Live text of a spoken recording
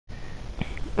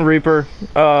Reaper,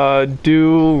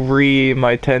 do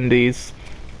my tendies.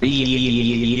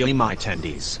 My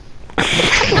tendies.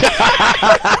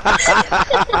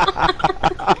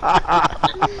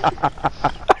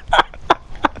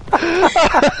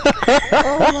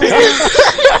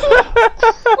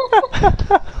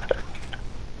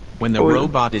 When the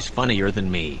robot is funnier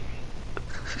than me.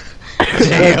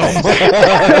 Damn.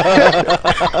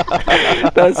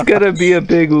 That's gonna be a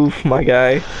big oof, my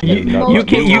guy. You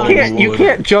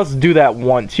can't just do that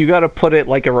once. You gotta put it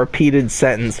like a repeated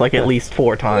sentence, like at least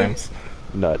 4 times.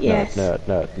 Nut. Do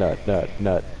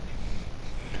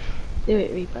it,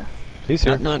 Reaper. He's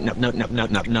here. Nut.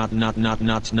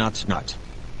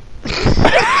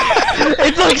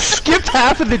 It's like skipped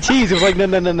half of the T's. It was like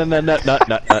nut.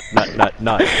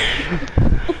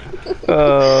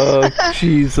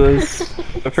 Jesus.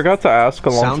 I forgot to ask a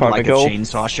long time like ago. A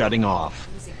chainsaw shutting off.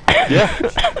 Yeah.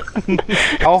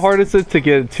 How hard is it to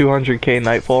get a 200k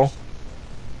Nightfall?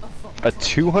 A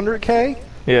 200k?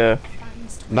 Yeah.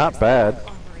 Not bad.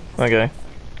 Okay.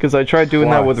 Because I tried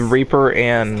doing that with Reaper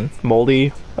and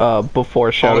Moldy before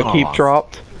Shadowkeep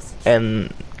dropped,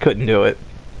 and couldn't do it.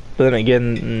 But then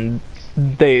again,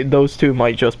 those two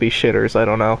might just be shitters. I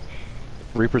don't know.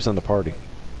 Reaper's in the party.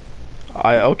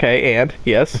 Okay, and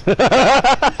yes.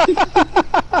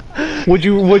 Would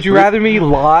you rather me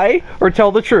lie or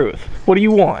tell the truth? What do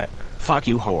you want? Fuck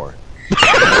you, whore.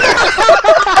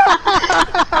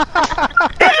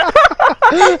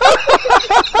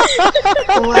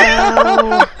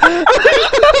 Wow.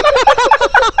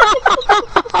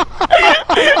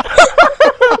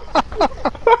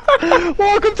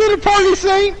 Welcome to the party,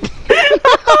 Saint.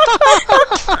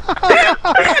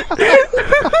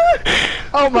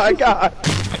 Oh my God.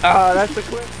 That's a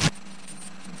quick.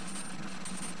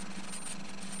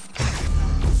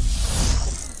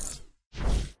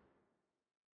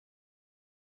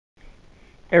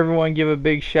 Everyone give a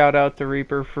big shout out to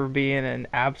Reaper for being an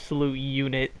absolute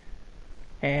unit.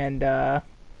 And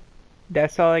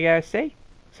that's all I gotta say.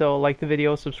 So like the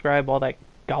video, subscribe, all that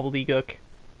gobbledygook.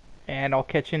 And I'll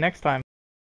catch you next time.